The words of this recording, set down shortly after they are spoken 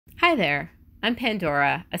Hi there, I'm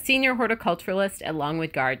Pandora, a senior horticulturalist at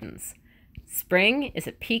Longwood Gardens. Spring is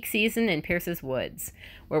a peak season in Peirce's woods,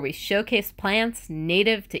 where we showcase plants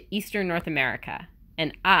native to eastern North America,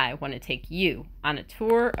 and I want to take you on a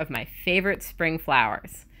tour of my favorite spring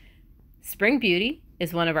flowers. Spring Beauty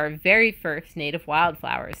is one of our very first native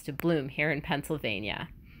wildflowers to bloom here in Pennsylvania.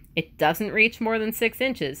 It doesn't reach more than 6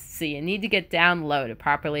 inches, so you need to get down low to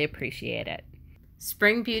properly appreciate it.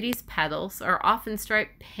 Spring Beauty's petals are often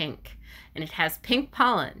striped pink, and it has pink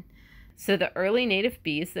pollen, so the early native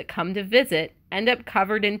bees that come to visit end up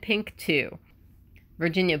covered in pink too.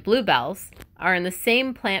 Virginia bluebells are in the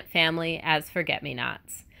same plant family as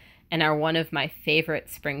forget-me-nots and are one of my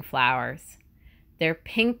favorite spring flowers. Their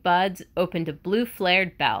pink buds open to blue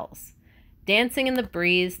flared bells. Dancing in the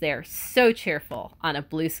breeze, they are so cheerful on a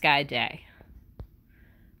blue sky day.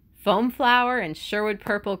 Foamflower and Sherwood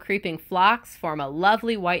purple creeping phlox form a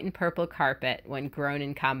lovely white and purple carpet when grown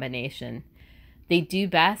in combination. They do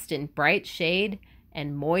best in bright shade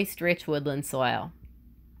and moist, rich woodland soil.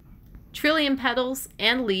 Trillium petals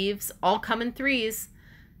and leaves all come in threes.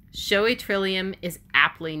 Showy trillium is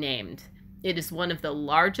aptly named. It is one of the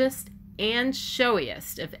largest and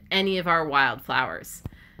showiest of any of our wildflowers.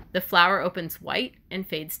 The flower opens white and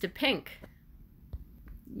fades to pink.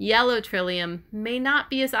 Yellow trillium may not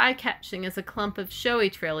be as eye-catching as a clump of showy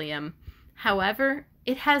trillium. However,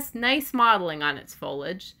 it has nice mottling on its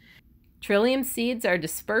foliage. Trillium seeds are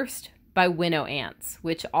dispersed by winnow ants,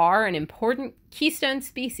 which are an important keystone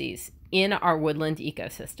species in our woodland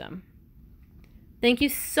ecosystem. Thank you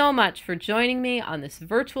so much for joining me on this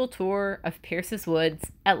virtual tour of Peirce's woods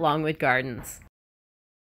at Longwood Gardens.